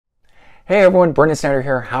Hey everyone, Brendan Snyder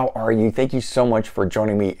here. How are you? Thank you so much for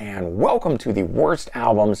joining me and welcome to the worst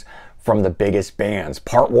albums from the biggest bands,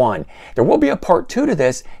 part 1. There will be a part 2 to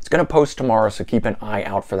this. It's going to post tomorrow, so keep an eye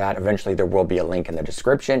out for that. Eventually there will be a link in the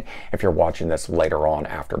description if you're watching this later on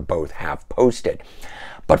after both have posted.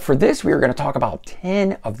 But for this, we are going to talk about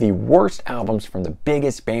 10 of the worst albums from the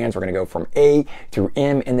biggest bands. We're going to go from A through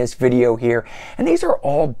M in this video here. And these are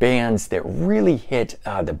all bands that really hit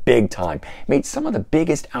the big time. Made some of the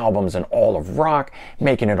biggest albums in all of rock,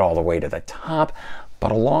 making it all the way to the top.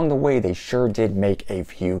 But along the way, they sure did make a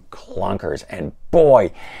few clunkers. And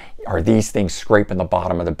boy, are these things scraping the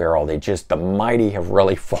bottom of the barrel. The mighty have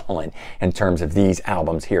really fallen in terms of these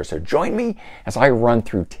albums here. So join me as I run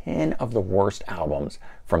through 10 of the worst albums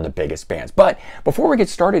from the biggest bands. But before we get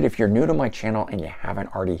started, if you're new to my channel and you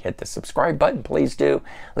haven't already hit the subscribe button, please do.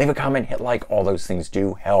 Leave a comment, hit like, all those things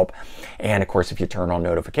do help. And of course, if you turn on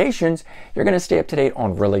notifications, you're gonna stay up to date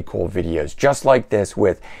on really cool videos, just like this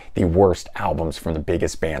with the worst albums from the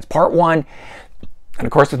biggest bands. Part 1, and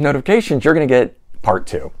of course with notifications, you're gonna get part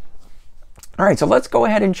 2. All right, so let's go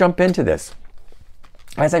ahead and jump into this.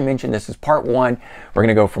 As I mentioned, this is part 1. We're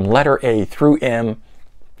gonna go from letter A through M.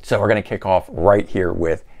 So we're going to kick off right here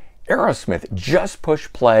with Aerosmith, Just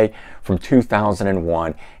Push Play from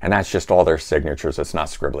 2001, and that's just all their signatures. It's not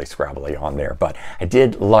scribbly scrabbly on there, but I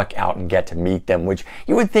did luck out and get to meet them, which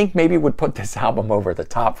you would think maybe would put this album over the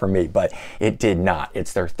top for me, but it did not.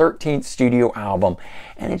 It's their 13th studio album,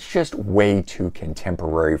 and it's just way too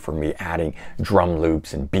contemporary for me, adding drum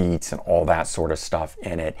loops and beats and all that sort of stuff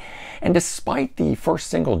in it. And despite the first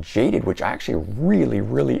single, Jaded, which I actually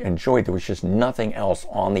really enjoyed, there was just nothing else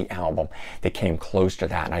on the album that came close to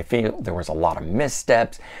that, and I feel there was a lot of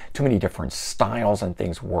missteps, too many different styles and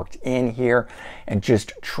things worked in here, and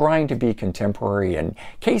just trying to be contemporary. And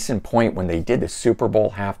case in point, when they did the Super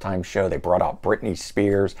Bowl halftime show, they brought out Britney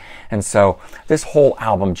Spears, and so this whole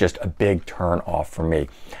album just a big turn off for me.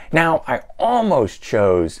 Now, I almost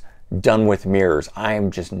chose Done with Mirrors. I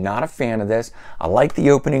am just not a fan of this. I like the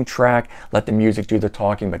opening track, let the music do the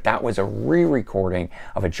talking, but that was a re-recording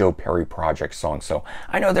of a Joe Perry Project song. So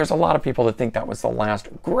I know there's a lot of people that think that was the last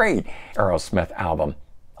great Aerosmith album.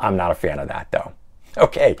 I'm not a fan of that though.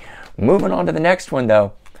 Okay, moving on to the next one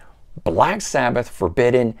though. Black Sabbath,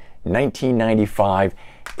 Forbidden, 1995.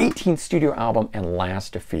 18th studio album and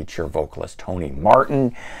last to feature vocalist Tony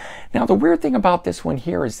Martin. Now the weird thing about this one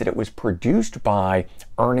here is that it was produced by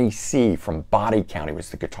Ernie C. from Body Count. He was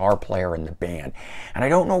the guitar player in the band. And I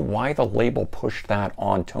don't know why the label pushed that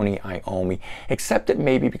on Tony Iommi, except that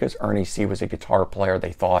maybe because Ernie C. was a guitar player,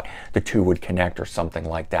 they thought the two would connect or something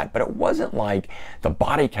like that. But it wasn't like the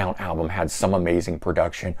Body Count album had some amazing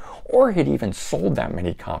production or had even sold that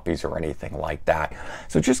many copies or anything like that.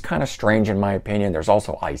 So just kind of strange in my opinion. There's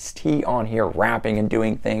also Ice-T on here rapping and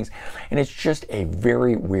doing things, and it's just a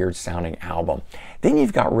very weird sounding album. Then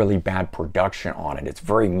you've got really bad production on it. It's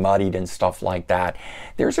very muddied and stuff like that.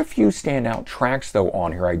 There's a few standout tracks though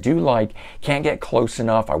on here. I do like Can't Get Close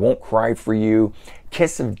Enough, I Won't Cry For You,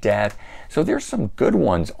 Kiss of Death. So there's some good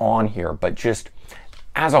ones on here, but just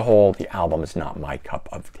as a whole, the album is not my cup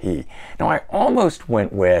of tea. Now I almost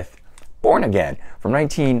went with Born Again from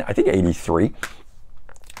 1983.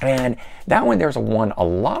 And that one, there's one a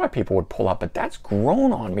lot of people would pull up, but that's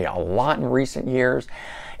grown on me a lot in recent years.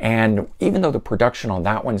 And even though the production on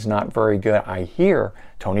that one's not very good, I hear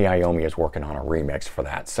Tony Iommi is working on a remix for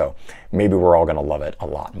that. So maybe we're all gonna love it a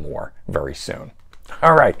lot more very soon.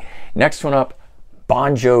 All right, next one up,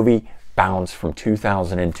 Bon Jovi, Bounce from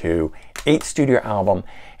 2002, 8th studio album.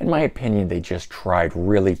 In my opinion, they just tried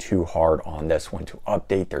really too hard on this one to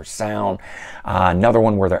update their sound. Another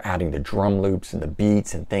one where they're adding the drum loops and the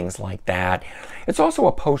beats and things like that. It's also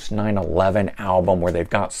a post 9/11 album where they've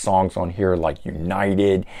got songs on here like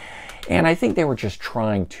United. And I think they were just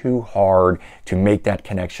trying too hard to make that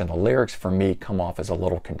connection. The lyrics for me come off as a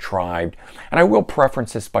little contrived. And I will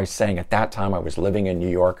preference this by saying at that time I was living in New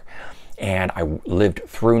York, and I lived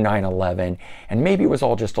through 9/11, and maybe it was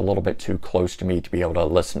all just a little bit too close to me to be able to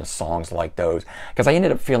listen to songs like those, because I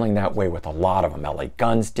ended up feeling that way with a lot of them. LA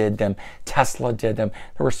Guns did them, Tesla did them.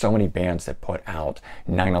 There were so many bands that put out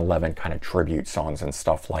 9/11 kind of tribute songs and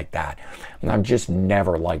stuff like that. And I've just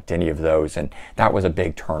never liked any of those, and that was a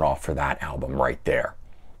big turnoff for that album right there.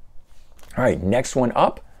 All right, next one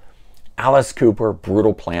up, Alice Cooper,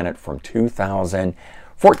 Brutal Planet from 2000.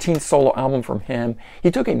 14th solo album from him.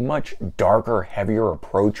 He took a much darker, heavier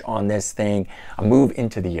approach on this thing, a move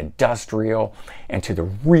into the industrial and to the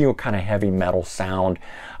real kind of heavy metal sound,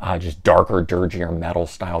 just darker, dirgier metal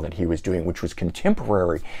style that he was doing, which was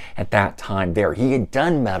contemporary at that time there. He had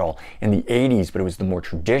done metal in the 80s, but it was the more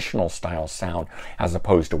traditional style sound as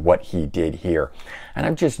opposed to what he did here. And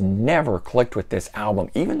I've just never clicked with this album,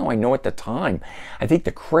 even though I know at the time, I think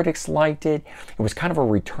the critics liked it. It was kind of a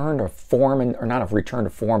return to form, or not a return to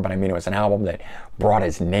form, but I mean, it was an album that brought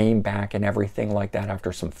his name back and everything like that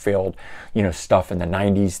after some failed, stuff in the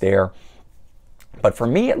 90s there. But for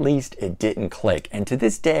me, at least, it didn't click. And to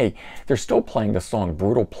this day, they're still playing the song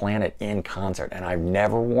Brutal Planet in concert, and I've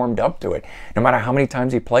never warmed up to it. No matter how many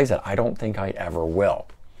times he plays it, I don't think I ever will.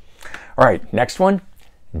 All right, next one.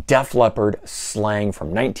 Def Leppard, Slang from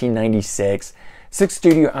 1996. 6th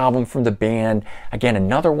studio album from the band. Again,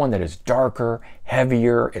 another one that is darker,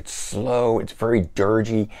 heavier, it's slow, it's very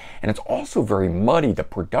dirgy, and it's also very muddy. The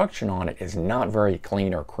production on it is not very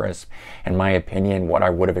clean or crisp, in my opinion, what I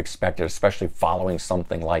would have expected, especially following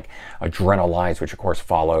something like Adrenalize, which of course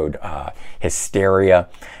followed Hysteria.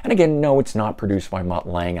 And again, no, it's not produced by Mutt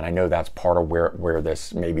Lange, and I know that's part of where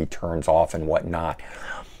this maybe turns off and whatnot.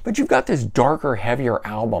 But you've got this darker, heavier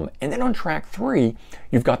album. And then on track 3,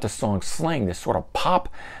 you've got the song Slang, this sort of pop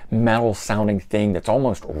metal sounding thing that's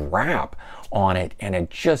almost rap on it, and it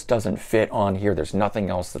just doesn't fit on here. There's nothing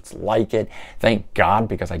else that's like it. Thank God,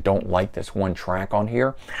 because I don't like this one track on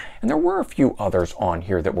here. And there were a few others on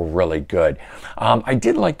here that were really good. I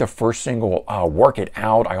did like the first single, Work It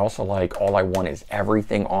Out. I also like All I Want Is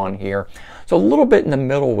Everything on here. So a little bit in the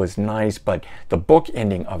middle was nice, but the book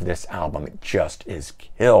ending of this album just is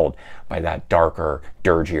killed by that darker,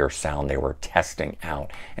 dirgier sound they were testing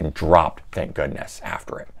out and dropped, thank goodness,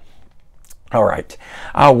 after it. All right,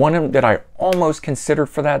 one that I almost considered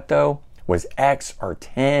for that though was X or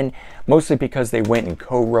 10, mostly because they went and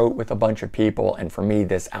co-wrote with a bunch of people, and for me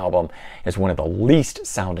this album is one of the least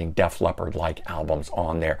sounding Def Leppard-like albums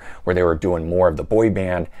on there, where they were doing more of the boy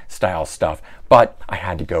band style stuff, but I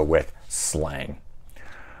had to go with Slang.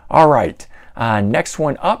 All right, next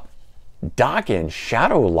one up, Dokken,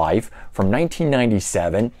 Shadow Life from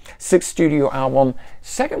 1997, 6th studio album,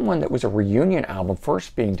 second one that was a reunion album,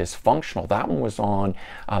 first being Dysfunctional. That one was on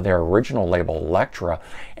their original label Elektra,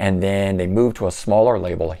 and then they moved to a smaller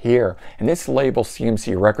label here. And this label,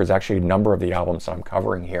 CMC Records, actually a number of the albums that I'm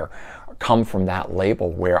covering here come from that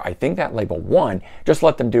label, where I think that label, one, just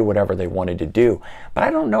let them do whatever they wanted to do. But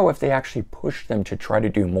I don't know if they actually pushed them to try to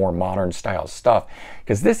do more modern style stuff,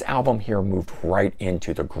 because this album here moved right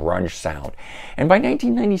into the grunge sound. And by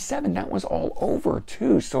 1997, that was all over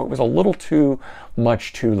too, so it was a little too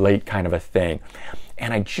much too late kind of a thing.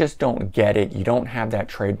 And I just don't get it. You don't have that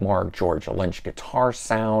trademark George Lynch guitar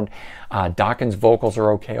sound. Dokken's vocals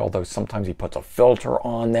are okay, although sometimes he puts a filter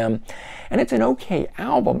on them. And it's an okay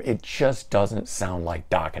album. It just doesn't sound like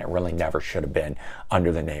Dokken. It really never should have been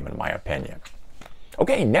under the name, in my opinion.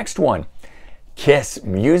 Okay, next one. Kiss,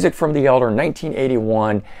 Music from the Elder,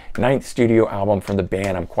 1981, 9th studio album from the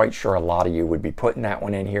band. I'm quite sure a lot of you would be putting that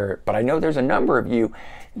one in here, but I know there's a number of you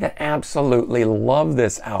that absolutely love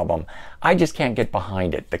this album. I just can't get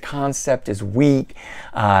behind it. The concept is weak.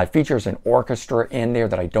 It features an orchestra in there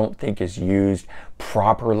that I don't think is used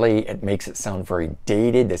properly. It makes it sound very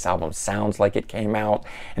dated. This album sounds like it came out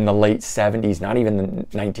in the late 70s, not even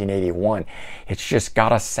 1981. It's just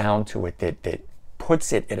got a sound to it that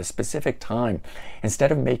puts it at a specific time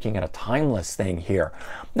instead of making it a timeless thing here.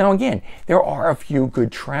 Now again, there are a few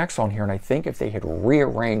good tracks on here, and I think if they had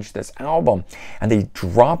rearranged this album and they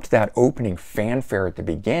dropped that opening fanfare at the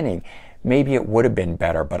beginning, maybe it would have been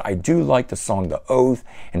better. But I do like the song The Oath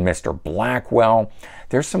and Mr. Blackwell.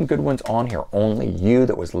 There's some good ones on here. Only You,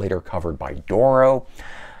 that was later covered by Doro.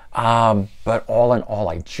 But all in all,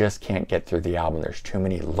 I just can't get through the album. There's too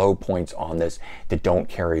many low points on this that don't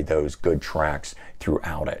carry those good tracks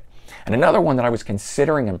throughout it. And another one that I was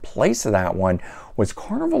considering in place of that one was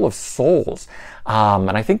Carnival of Souls.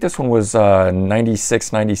 And I think this one was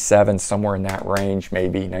 96, 97, somewhere in that range,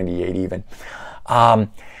 maybe 98 even.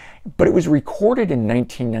 But it was recorded in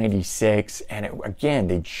 1996, and again,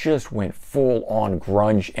 they just went full on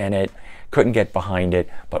grunge in it. Couldn't get behind it,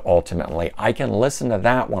 but ultimately I can listen to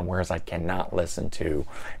that one, whereas I cannot listen to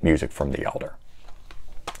Music from the Elder.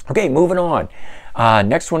 Okay, moving on.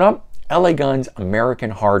 Next one up, LA Guns,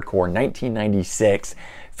 American Hardcore, 1996,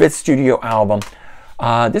 5th studio album.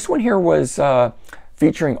 This one here was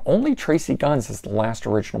featuring only Tracy Guns as the last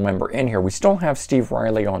original member in here. We still have Steve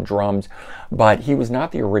Riley on drums, but he was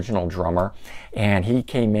not the original drummer, and he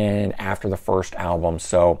came in after the first album.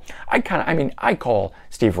 So I call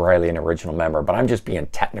Steve Riley an original member, but I'm just being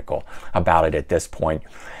technical about it at this point.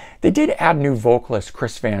 They did add new vocalist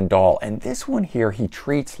Chris Van Dahl, and this one here he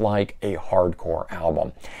treats like a hardcore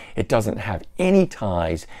album. It doesn't have any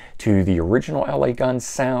ties to the original LA Guns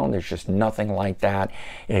sound. There's just nothing like that.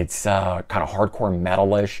 It's kind of hardcore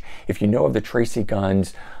metalish. If you know of the Tracy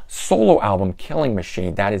Guns solo album Killing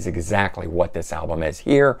Machine, that is exactly what this album is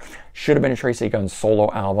here. Should have been a Tracy Guns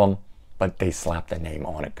solo album, but they slapped the name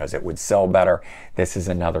on it because it would sell better. This is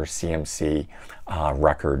another CMC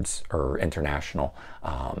Records or international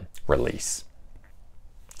release.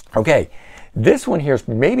 Okay, this one here is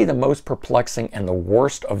maybe the most perplexing and the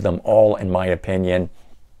worst of them all, in my opinion.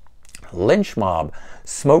 Lynch Mob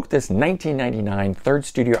smoked this 1999 third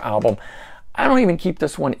studio album. I don't even keep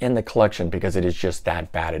this one in the collection because it is just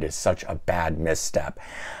that bad. It is such a bad misstep.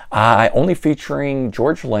 Only featuring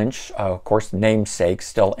George Lynch, of course, namesake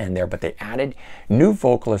still in there, but they added new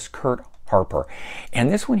vocalist Kurt Harper. And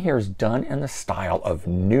this one here is done in the style of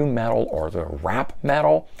nu metal or the rap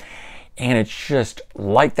metal. And it's just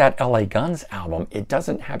like that LA Guns album. It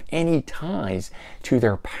doesn't have any ties to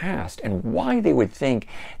their past, and why they would think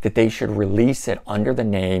that they should release it under the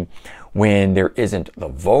name when there isn't the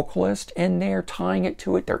vocalist in there tying it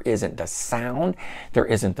to it, there isn't the sound, there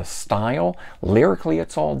isn't the style. Lyrically,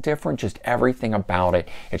 it's all different, just everything about it.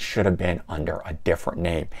 It should have been under a different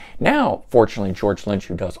name. Now, fortunately, George Lynch,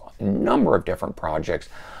 who does a number of different projects,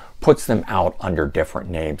 puts them out under different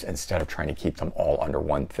names instead of trying to keep them all under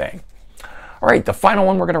one thing. All right, the final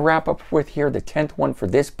one we're going to wrap up with here, the 10th one for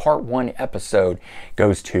this part 1 episode,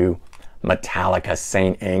 goes to Metallica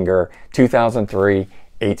Saint Anger, 2003,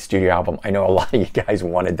 8th studio album. I know a lot of you guys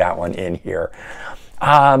wanted that one in here.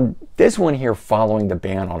 This one here following the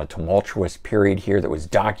band on a tumultuous period here that was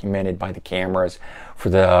documented by the cameras for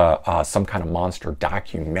the some kind of monster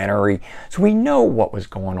documentary. So we know what was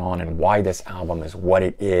going on and why this album is what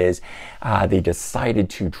it is. They decided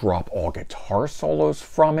to drop all guitar solos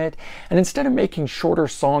from it, and instead of making shorter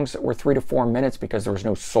songs that were 3 to 4 minutes because there was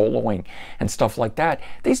no soloing and stuff like that,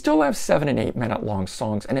 they still have 7 and 8 minute long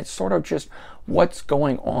songs, and it's sort of just what's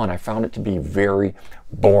going on. I found it to be very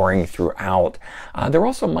boring throughout. They're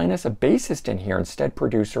also minus a bassist in here. Instead,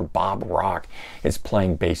 producer Bob Rock is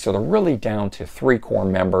playing bass. So they're really down to 3 core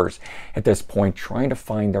members at this point, trying to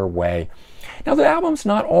find their way. Now, the album's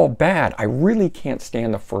not all bad. I really can't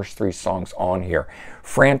stand the first 3 songs on here.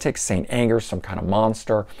 Frantic, Saint Anger, Some Kind of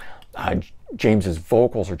Monster. James's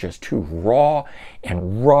vocals are just too raw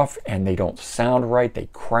and rough, and they don't sound right. They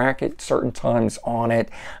crack at certain times on it.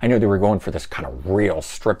 I know they were going for this kind of real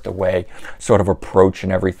stripped away sort of approach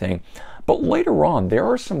and everything. But later on, there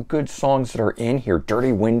are some good songs that are in here.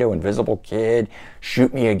 Dirty Window, Invisible Kid,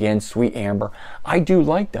 Shoot Me Again, Sweet Amber. I do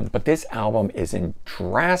like them, but this album is in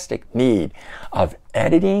drastic need of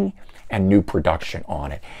editing and new production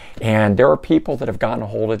on it. And there are people that have gotten a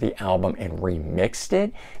hold of the album and remixed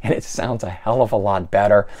it, and it sounds a hell of a lot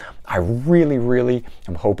better. I really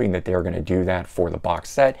am hoping that they're going to do that for the box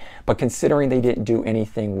set, but considering they didn't do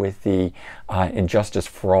anything with the Injustice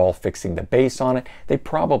for All fixing the bass on it, they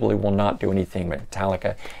probably will not do anything.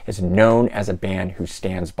 Metallica is known as a band who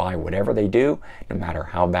stands by whatever they do, no matter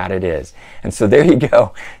how bad it is. And so there you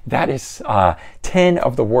go. That is 10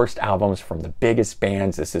 of the worst albums from the biggest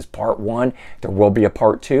bands. This is part 1. There will be a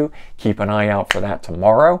part 2. Keep an eye out for that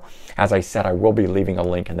tomorrow. As I said, I will be leaving a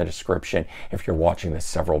link in the description if you're watching this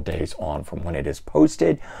several days on from when it is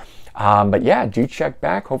posted. But yeah, do check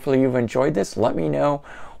back. Hopefully you've enjoyed this. Let me know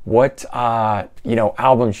what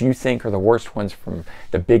albums you think are the worst ones from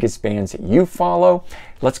the biggest bands that you follow.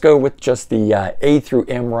 Let's go with just the A through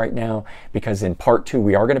M right now, because in part 2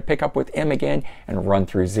 we are going to pick up with M again and run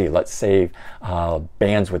through Z. Let's save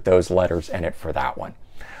bands with those letters in it for that one.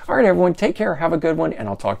 All right, everyone, take care, have a good one, and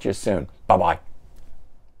I'll talk to you soon. Bye-bye.